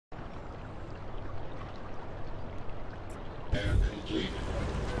and complete.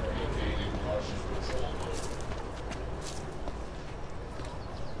 Maintaining cautious patrol mode.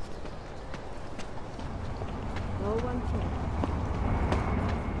 No one can.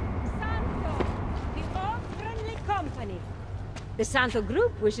 Santeau, the all-friendly company. The Santeau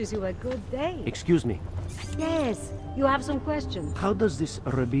group wishes you a good day. Excuse me. Yes, you have some questions. How does this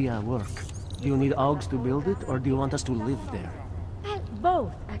Rabia work? Do you need Augs to build it, or do you want us to live there?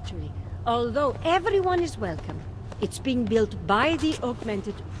 Both, actually. Although everyone is welcome. It's being built by the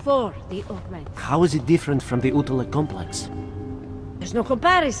Augmented for the Augmented. How is it different from the Utalek complex? There's no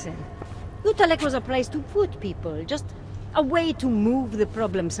comparison. Utalek was a place to put people, just a way to move the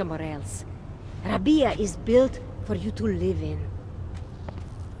problem somewhere else. Rabia is built for you to live in.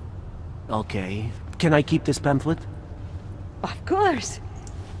 Okay. Can I keep this pamphlet? Of course.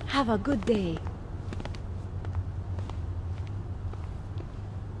 Have a good day.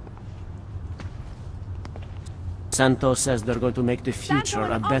 Santeau says they're going to make the future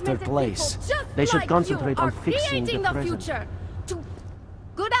a better place. They should concentrate on fixing the present. Future.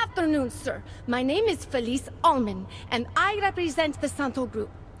 Good afternoon, sir. My name is Felice Allman, and I represent the Santeau Group.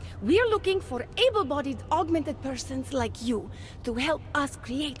 We're looking for able-bodied augmented persons like you to help us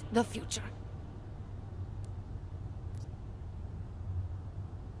create the future.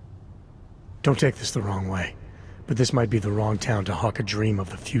 Don't take this the wrong way, but this might be the wrong town to hawk a dream of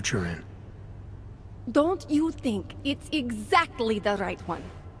the future in. Don't you think it's exactly the right one?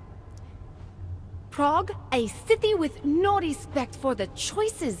 Prague, a city with no respect for the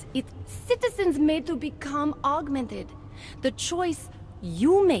choices its citizens made to become augmented. The choice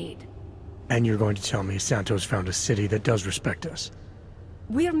you made. And you're going to tell me Santeau's found a city that does respect us?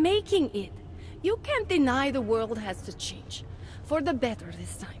 We're making it. You can't deny the world has to change. For the better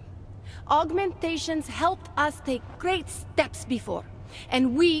this time. Augmentations helped us take great steps before.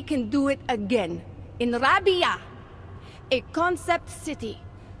 And we can do it again. In Rabia. A concept city.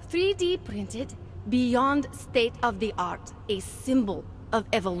 3D printed. Beyond state-of-the-art, a symbol of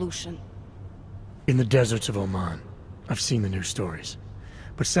evolution. In the deserts of Oman. I've seen the news stories.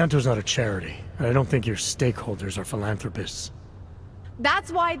 But Santeau's not a charity, and I don't think your stakeholders are philanthropists.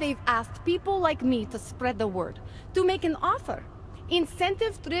 That's why they've asked people like me to spread the word, to make an offer.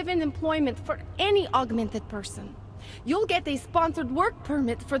 Incentive-driven employment for any augmented person. You'll get a sponsored work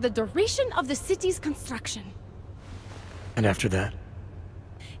permit for the duration of the city's construction. And after that?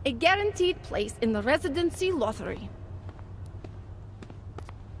 A guaranteed place in the residency lottery.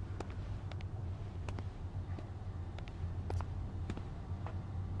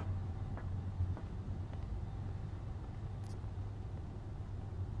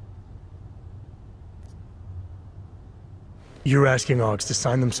 You're asking Augs to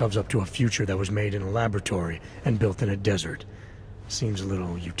sign themselves up to a future that was made in a laboratory and built in a desert. Seems a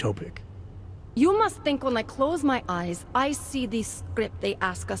little utopic. You must think when I close my eyes, I see the script they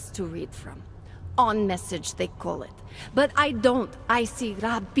ask us to read from. On message, they call it. But I don't. I see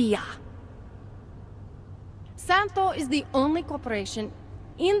Rabia. Santeau is the only corporation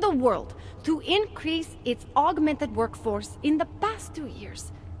in the world to increase its augmented workforce in the past 2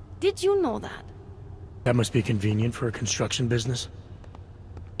 years. Did you know that? That must be convenient for a construction business.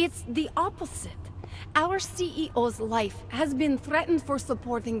 It's the opposite. Our CEO's life has been threatened for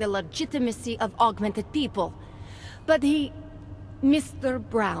supporting the legitimacy of augmented people. But he, Mr.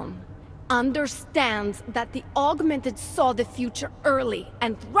 Brown, understands that the augmented saw the future early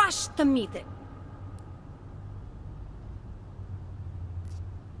and rushed to meet it.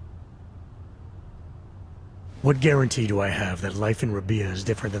 What guarantee do I have that life in Rabia is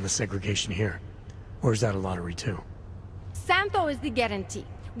different than the segregation here? Or is that a lottery too? Santeau is the guarantee.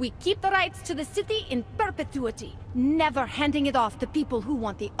 We keep the rights to the city in perpetuity, never handing it off to people who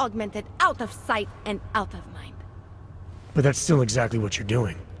want the augmented out of sight and out of mind. But that's still exactly what you're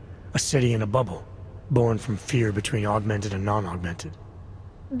doing. A city in a bubble, born from fear between augmented and non-augmented.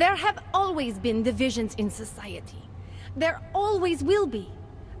 There have always been divisions in society. There always will be.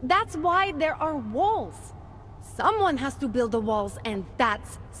 That's why there are walls. Someone has to build the walls, and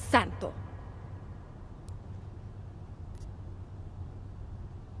that's Santeau.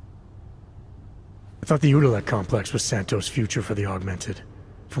 I thought the Utalek complex was Santeau's future for the augmented.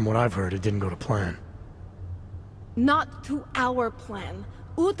 From what I've heard, it didn't go to plan. Not to our plan.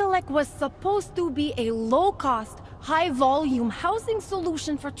 Utalek was supposed to be a low-cost, high-volume housing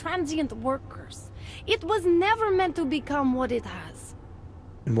solution for transient workers. It was never meant to become what it has.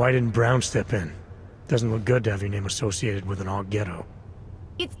 And why didn't Brown step in? Doesn't look good to have your name associated with an Aug ghetto.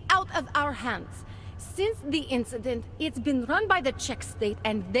 It's out of our hands. Since the incident, it's been run by the Czech state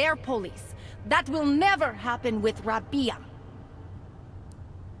and their police. That will never happen with Rabia.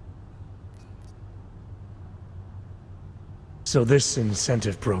 So this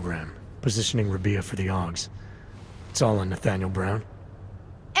incentive program, positioning Rabia for the Augs, it's all on Nathaniel Brown?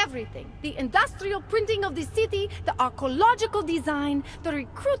 Everything. The industrial printing of the city, the archaeological design, the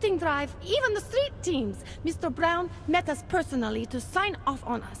recruiting drive, even the street teams. Mr. Brown met us personally to sign off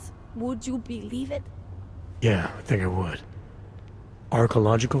on us. Would you believe it? Yeah, I think I would.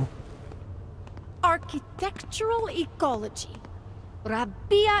 Archaeological? Architectural ecology.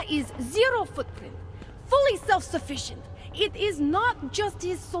 Rabia is zero footprint, fully self-sufficient. It is not just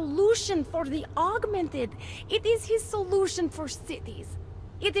his solution for the augmented, it is his solution for cities.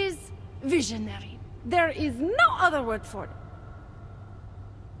 It is visionary. There is no other word for it.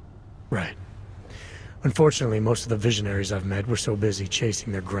 Right. Unfortunately, most of the visionaries I've met were so busy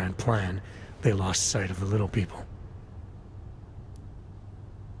chasing their grand plan, they lost sight of the little people.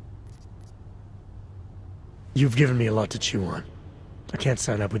 You've given me a lot to chew on. I can't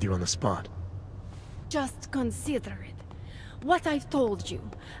sign up with you on the spot. Just consider it. What I've told you.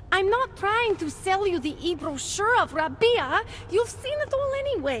 I'm not trying to sell you the e-brochure of Rabia. You've seen it all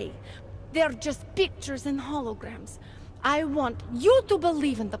anyway. They're just pictures and holograms. I want you to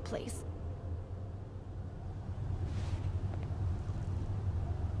believe in the place.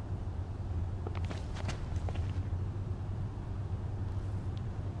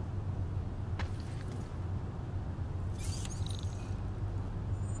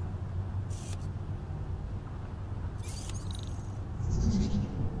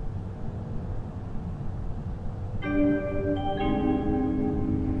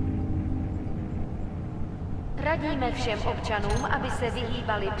 Radíme všem občanům, aby se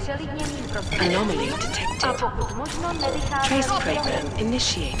vyhýbali přelidněným prostředím a pokud možno nevycházeli z program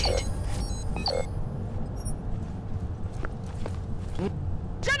initiated.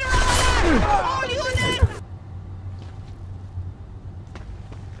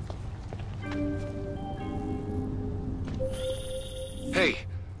 Hey,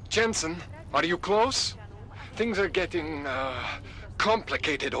 Jensen, are you close? Things are getting,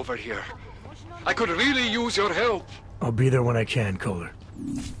 complicated over here. I could really use your help. I'll be there when I can, Kohler.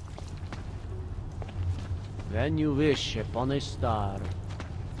 When you wish upon a star.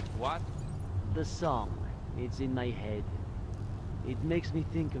 What? The song. It's in my head. It makes me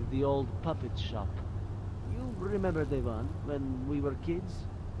think of the old puppet shop. You remember the one when we were kids?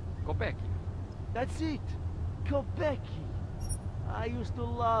 Kopeki. That's it! Kopeki! I used to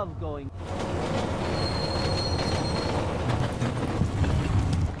love going...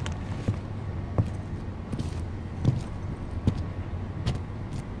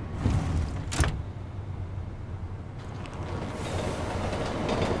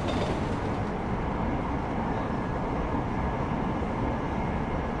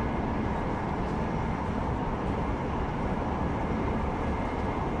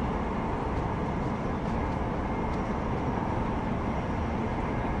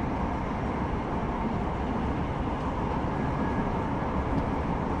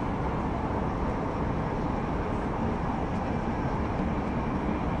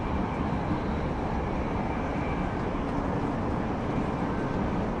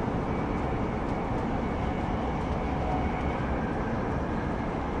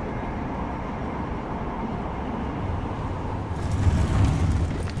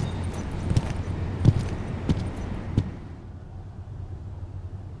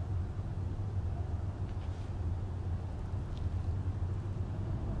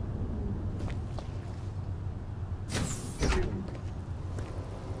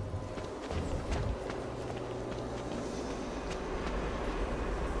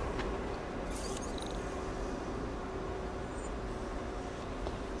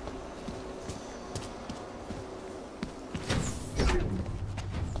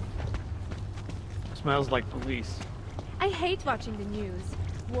 Smells like police. I hate watching the news.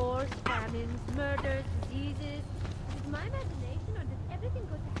 Wars, famines, murders, diseases. Is my imagination or does everything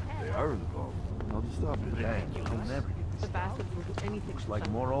go to hell? They are involved. I'll just stop it. Dang, I'll never get this. The bastards will do anything. Looks like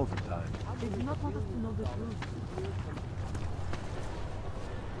more overtime. They do not want us to know the truth.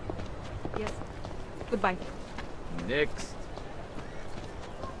 Yes. Goodbye. Next.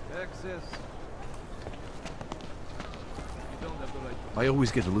 Texas. I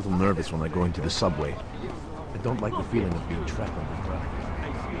always get a little nervous when I go into the subway. I don't like the feeling of being trapped underground.